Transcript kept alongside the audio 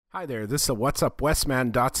Hi there, this is a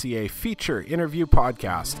WhatsupWestman.ca feature interview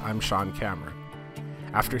podcast. I'm Sean Cameron.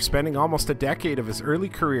 After spending almost a decade of his early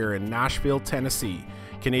career in Nashville, Tennessee,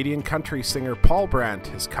 Canadian country singer Paul Brandt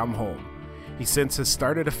has come home. He since has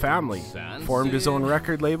started a family, formed his own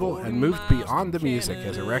record label, and moved beyond the music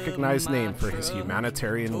as a recognized name for his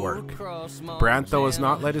humanitarian work. Brandt, though, has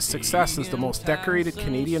not let his success as the most decorated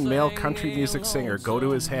Canadian male country music singer go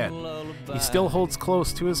to his head. He still holds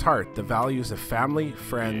close to his heart the values of family,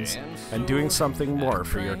 friends, and doing something more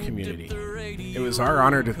for your community. It was our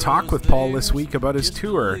honor to talk with Paul this week about his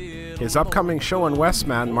tour, his upcoming show in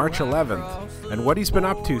Westman March 11th, and what he's been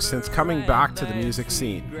up to since coming back to the music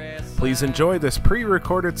scene. Please enjoy this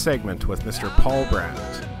pre-recorded segment with Mr. Paul Brandt.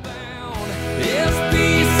 It's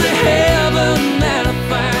piece of heaven that I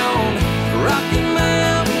found, Rocky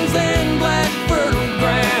Mountains and black fertile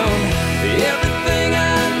ground, everything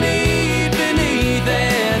I need beneath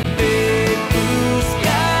that big blue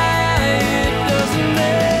sky. It doesn't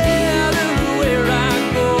matter where I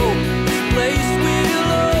go, this place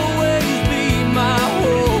will always be my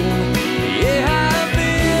home. Yeah, I've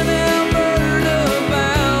been Alberta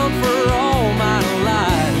bound for all my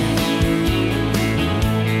life,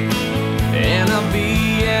 and I'll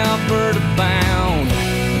be Alberta bound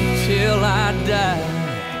until I die.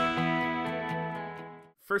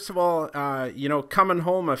 First of all, coming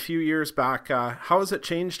home a few years back, how has it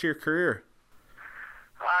changed your career?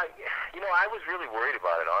 I was really worried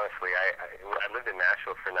about it, honestly. I lived in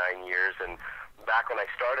Nashville for 9 years, and back when I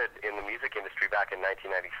started in the music industry back in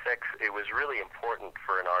 1996, it was really important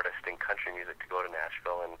for an artist in country music to go to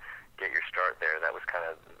Nashville and get your start there. That was kind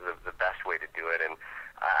of the best way to do it, and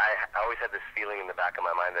I always had this feeling in the back of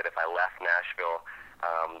my mind that if I left Nashville,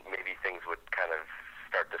 maybe things would kind of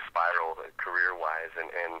start to spiral career-wise, and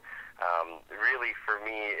really for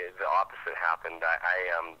me the opposite happened. I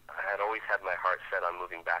had always had my heart set on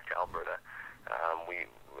moving back to Alberta. We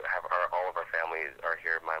have all of our family are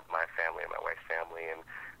here, my family and my wife's family, and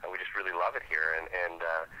we just really love it here, and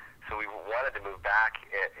so we wanted to move back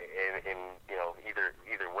in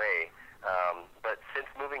either way. But since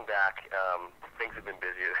moving back, things have been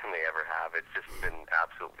busier than they ever have. It's just been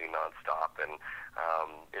absolutely nonstop, and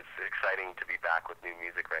it's exciting to be back with new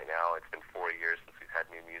music right now. It's been 4 years since we've had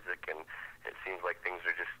new music, and it seems like things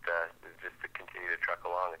are just to continue to truck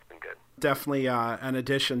along. It's been good. Definitely an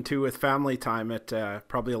addition too with family time. It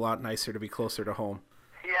probably a lot nicer to be closer to home.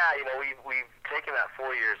 Yeah, we've taken that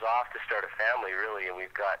 4 years off to start a family, really, and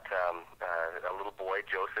we've got a little boy,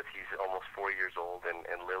 Joseph. He's almost 4 years old, and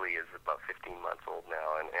Lily is about 15 months old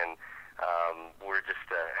now, and we're just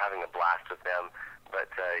having a blast with them. But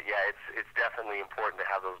it's definitely important to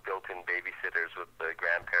have those built-in babysitters with the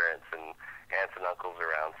grandparents and aunts and uncles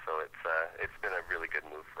around. So it's been a really good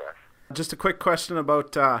move for us. Just a quick question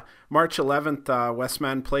about March 11th,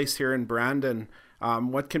 Westman Place here in Brandon.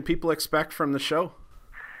 What can people expect from the show?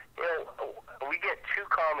 We get two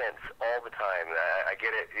comments all the time. I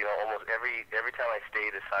get it, almost every time I stay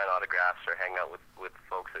to sign autographs or hang out with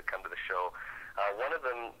folks that come to the show. One of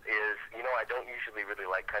them is, I don't usually really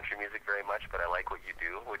like country music very much, but I like what you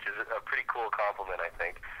do, which is a pretty cool compliment, I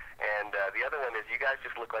think. And the other one is, you guys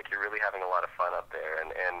just look like you're really having a lot of fun up there.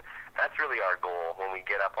 And that's really our goal when we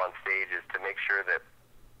get up on stage, is to make sure that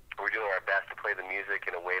we're doing our best to play the music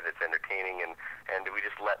in a way that's entertaining, and we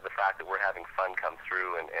just let the fact that we're having fun come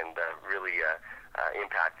through and really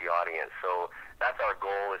impact the audience. So that's our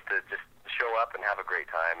goal, is to just show up and have a great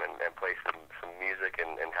time and play some music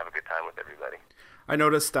and have a good time with everybody. I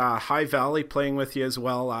noticed High Valley playing with you as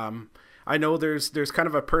well. I know there's kind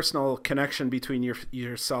of a personal connection between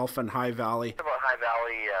yourself and High Valley. About High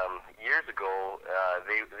Valley, years ago,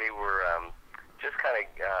 they were just kind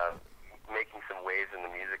of making some waves in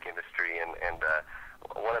the music industry, and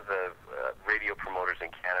one of the radio promoters in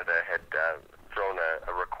Canada had thrown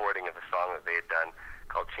a recording of a song that they had done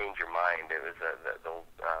called Change Your Mind. It was the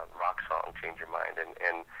rock song Change Your Mind,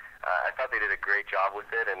 and I thought they did a great job with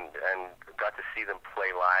it, and got to see them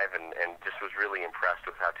play live, and just was really impressed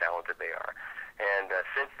with how talented they are. And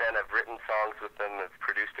since then I've written songs with them, I've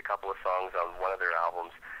produced a couple of songs on one of their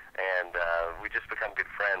albums, and we just become good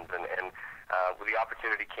friends, and when the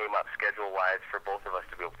opportunity came up schedule-wise for both of us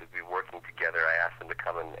to be able to be working together, I asked them to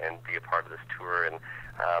come and be a part of this tour, and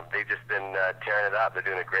they've just been tearing it up. They're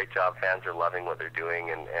doing a great job. Fans are loving what they're doing,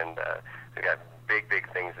 and they've got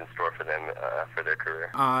big things in store for them for their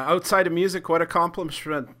career. Outside of music, what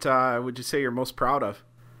accomplishment would you say you're most proud of?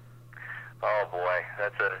 Oh boy,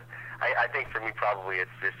 I think for me probably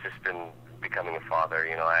it's just been becoming a father.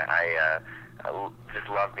 I just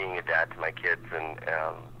love being a dad to my kids, and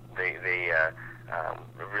they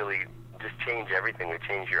really just change everything. They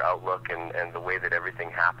change your outlook and the way that everything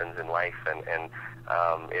happens in life. And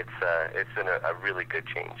it's been a really good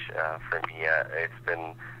change for me. It's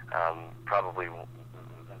been probably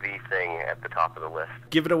the thing at the top of the list.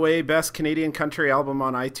 Give it away, best Canadian country album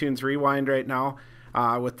on iTunes Rewind right now,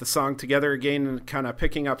 with the song Together Again and kind of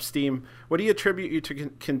picking up steam. What do you attribute you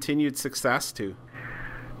to continued success to?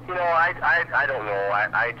 You know, I don't know.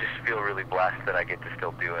 I just feel really blessed that I get to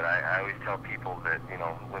still do it. I always tell people that, you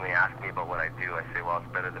know, when they ask me about what I do, I say, well,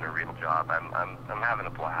 it's better than a real job. I'm having a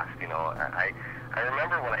blast. You know, I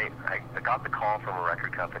remember when I got the call from a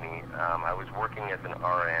record company. I was working as an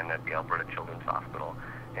RN at the Alberta Children's Hospital,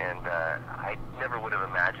 and I never would have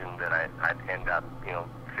imagined that I'd end up, you know,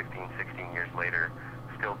 15, 16 years later,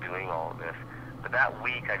 still doing all of this. But that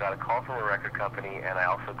week, I got a call from a record company, and I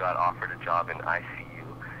also got offered a job in ICU.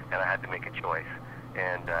 And I had to make a choice.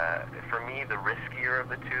 And for me, the riskier of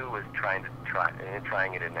the two was trying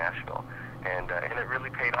it in Nashville, and it really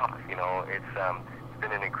paid off. You know, it's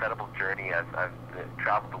been an incredible journey. I've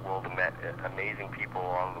traveled the world and met amazing people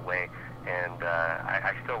along the way, and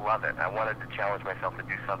I still love it. I wanted to challenge myself to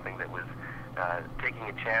do something that was taking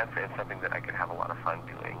a chance and something that I could have a lot of fun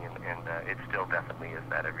doing, and it still definitely is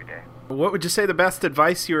that every day. What would you say the best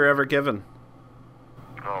advice you were ever given?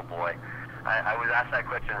 Oh boy. I was asked that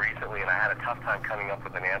question recently, and I had a tough time coming up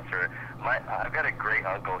with an answer. I've got a great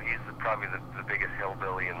uncle. He's probably the biggest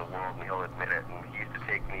hillbilly in the world, and he'll admit it. And he used to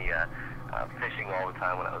take me fishing all the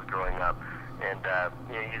time when I was growing up. And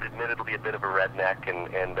you know, he's admittedly a bit of a redneck, and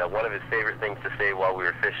one of his favorite things to say while we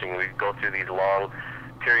were fishing, we'd go through these long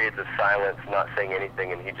periods of silence, not saying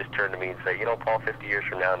anything, and he'd just turn to me and say, you know, Paul, 50 years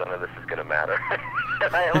from now, none of this is going to matter.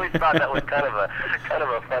 And I always thought that was kind of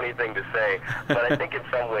a funny thing to say, but I think in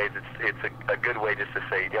some ways it's a good way just to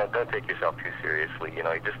say, you know, don't take yourself too seriously. You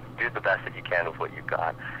know, you just do the best that you can with what you've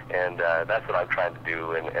got, and that's what I'm trying to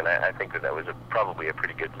do, and I think that was probably a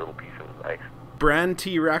pretty good little piece of advice. Brandt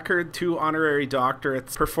record, 2 honorary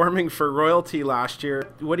doctorates, performing for royalty last year.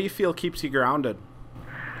 What do you feel keeps you grounded?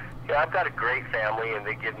 Yeah, I've got a great family, and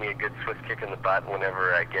they give me a good Swiss kick in the butt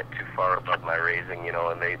whenever I get too far above my raising, you know,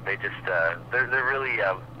 and they just, they're really,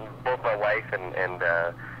 both my wife and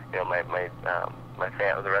you know, my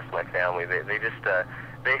family, the rest of my family, they just,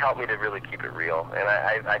 they help me to really keep it real, and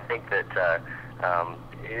I think that,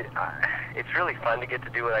 it's really fun to get to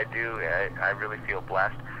do what I do. I really feel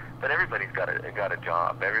blessed, but everybody's got a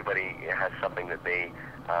job. Everybody has something that they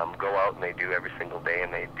go out and they do every single day,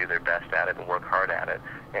 and they do their best at it and work hard at it.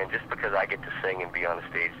 And just because I get to sing and be on a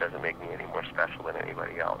stage doesn't make me any more special than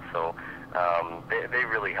anybody else. So they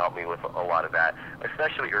really help me with a lot of that,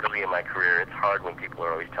 especially early in my career. It's hard when people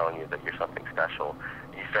are always telling you that you're something special.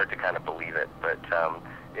 You start to kind of believe it, but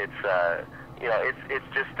it's you know, it's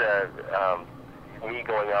just me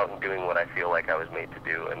going out and doing what I feel like I was made to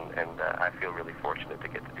do, and I feel really fortunate to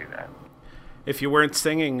get to do that. If you weren't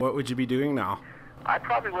singing, what would you be doing now? I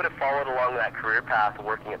probably would have followed along that career path of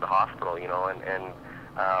working at the hospital, you know, and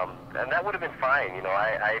that would have been fine. You know,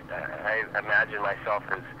 I imagine myself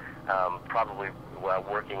as probably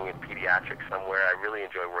working in pediatrics somewhere. I really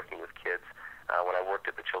enjoy working with kids. When I worked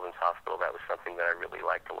at the Children's Hospital, that was something that I really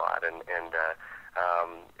liked a lot, and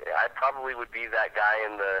I probably would be that guy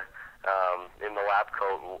in the lab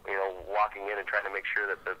coat, you know, walking in and trying to make sure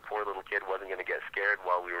that the poor little kid wasn't going to get scared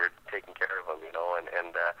while we were taking care of him, you know,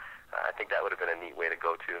 and I think that would have been a neat way to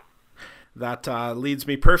go to. That leads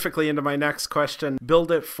me perfectly into my next question.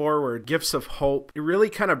 Build It Forward, Gifts of Hope. It really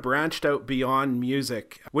kind of branched out beyond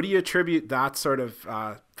music. What do you attribute that sort of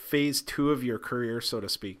phase 2 of your career, so to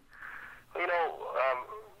speak? You know,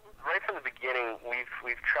 right from the beginning,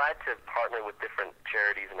 we've tried to partner with different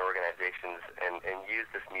charities and organizations and use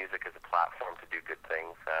this music as a platform to do good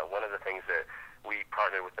things. One of the things that we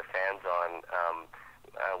partnered with the fans on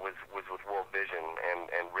was with World Vision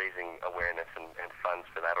and raising awareness and funds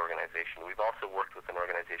for that organization. We've also worked with an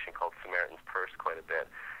organization called Samaritan's Purse quite a bit.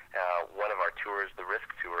 One of our tours, the Risk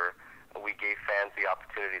Tour, we gave fans the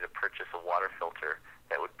opportunity to purchase a water filter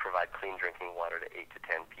that would provide clean drinking water to 8 to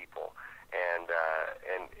 10 people. And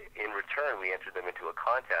in return, we entered them into a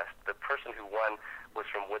contest. The person who won was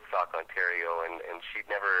from Woodstock, Ontario, and she'd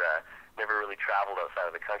never really traveled outside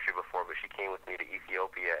of the country before, but she came with me to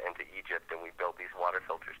Ethiopia and to Egypt, and we built these water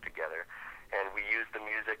filters together. And we used the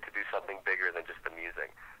music to do something bigger than just the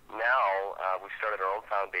music. Now, we've started our own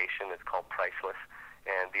foundation. It's called Priceless,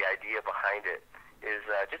 and the idea behind it is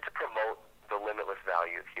just to promote the limitless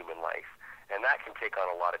value of human life. And that can take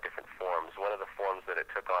on a lot of different forms. One of the forms that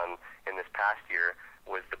it took on in this past year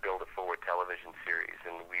was the Build It Forward television series.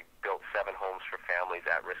 And we built 7 homes for families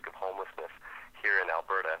at risk of homelessness here in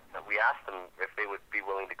Alberta, we asked them if they would be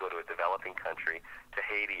willing to go to a developing country, to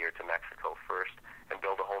Haiti or to Mexico first, and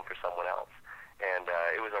build a home for someone else. And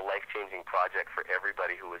it was a life-changing project for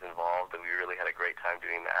everybody who was involved, and we really had a great time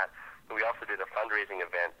doing that. We also did a fundraising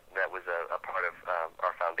event that was a part of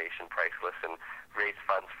our foundation, Priceless, and raised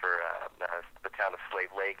funds for the town of Slave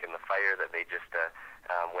Lake and the fire that they just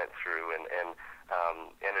went through, and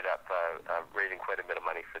ended up raising quite a bit of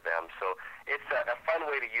money for them. So it's a fun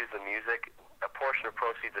way to use the music. A portion of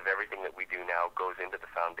proceeds of everything that we do now goes into the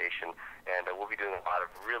foundation, and we'll be doing a lot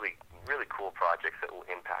of really, really cool projects that will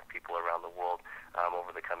impact people around the world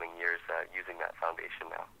over the coming years using that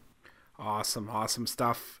foundation now. Awesome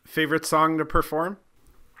stuff. Favorite song to perform?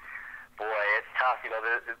 Boy, it's tough.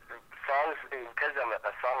 The songs, because I'm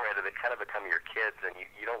a songwriter, they kind of become your kids, and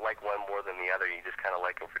you don't like one more than the other. You just kind of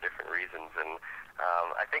like them for different reasons. And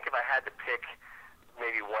I think if I had to pick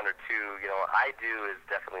maybe one or two, I Do is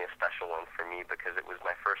definitely a special one for me because it was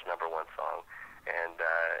my first #1 song, and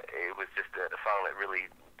it was just a song that really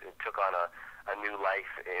took on a new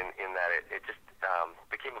life in that it just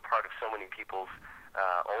became a part of so many people's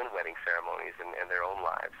own wedding ceremonies and their own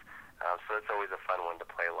lives. So it's always a fun one to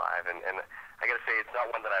play live, and I got to say, it's not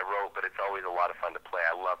one that I wrote, but it's always a lot of fun to play.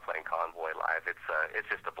 I love playing Convoy live. It's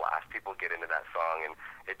just a blast. People get into that song, and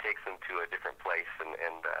it takes them to a different place, and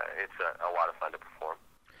it's a lot of fun to perform.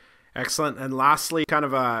 Excellent. And lastly, kind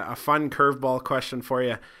of a fun curveball question for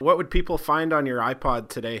you. What would people find on your iPod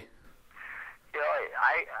today?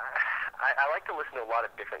 I like to listen to a lot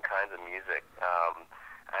of different kinds of music.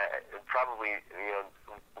 It probably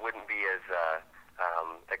wouldn't be as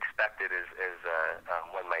expected as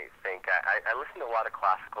one might think. I listen to a lot of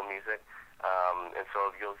classical music, and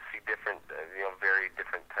so you'll see different, very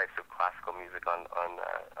different types of classical music on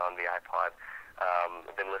the iPod.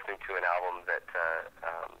 I've been listening to an album that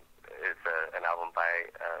is an album by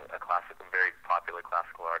a very popular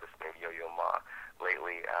classical artist named Yo-Yo Ma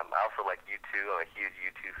lately. I also like U2. I'm a huge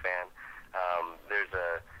U2 fan. There's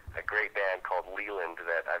a great band called Leland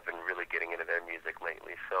that I've been really getting into their music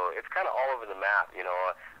lately. So it's kind of all over the map.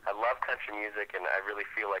 I love country music, and I really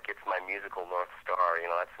feel like it's my musical North Star.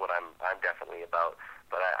 That's what I'm definitely about.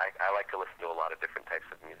 But I like to listen to a lot of different types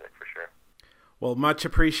of music for sure. Well, much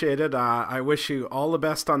appreciated. I wish you all the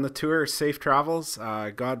best on the tour. Safe travels.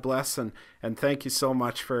 God bless, and thank you so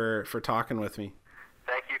much for talking with me.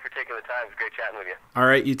 Thank you for taking the time. It was great chatting with you. All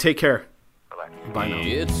right, you take care. Bye-bye. Bye now.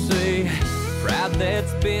 It's a pride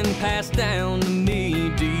that's been passed down to me,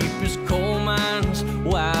 deep as coal mines,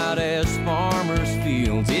 wide as farmers'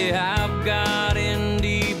 fields. Yeah, I've got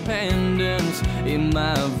independence in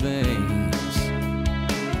my veins.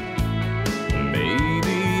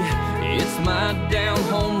 Maybe it's my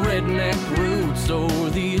down-home redneck roots or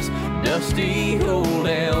these dusty old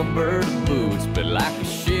Alberta boots, but like a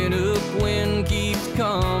Chinook wind keeps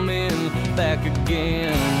coming back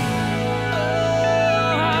again.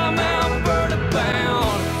 I'm Alberta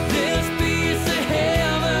bound, this piece of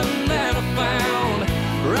heaven that I found,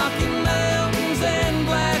 Rocky Mountains and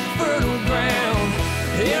black fertile ground,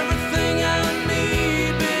 everything I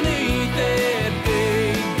need beneath that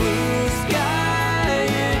big blue sky.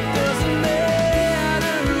 It doesn't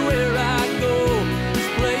matter where I go, this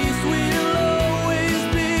place will always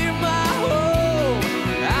be my home.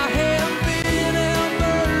 I have been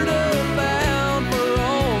Alberta bound for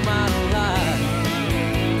all my life,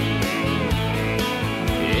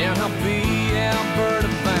 and I'll be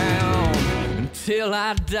Alberta bound until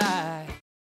I die.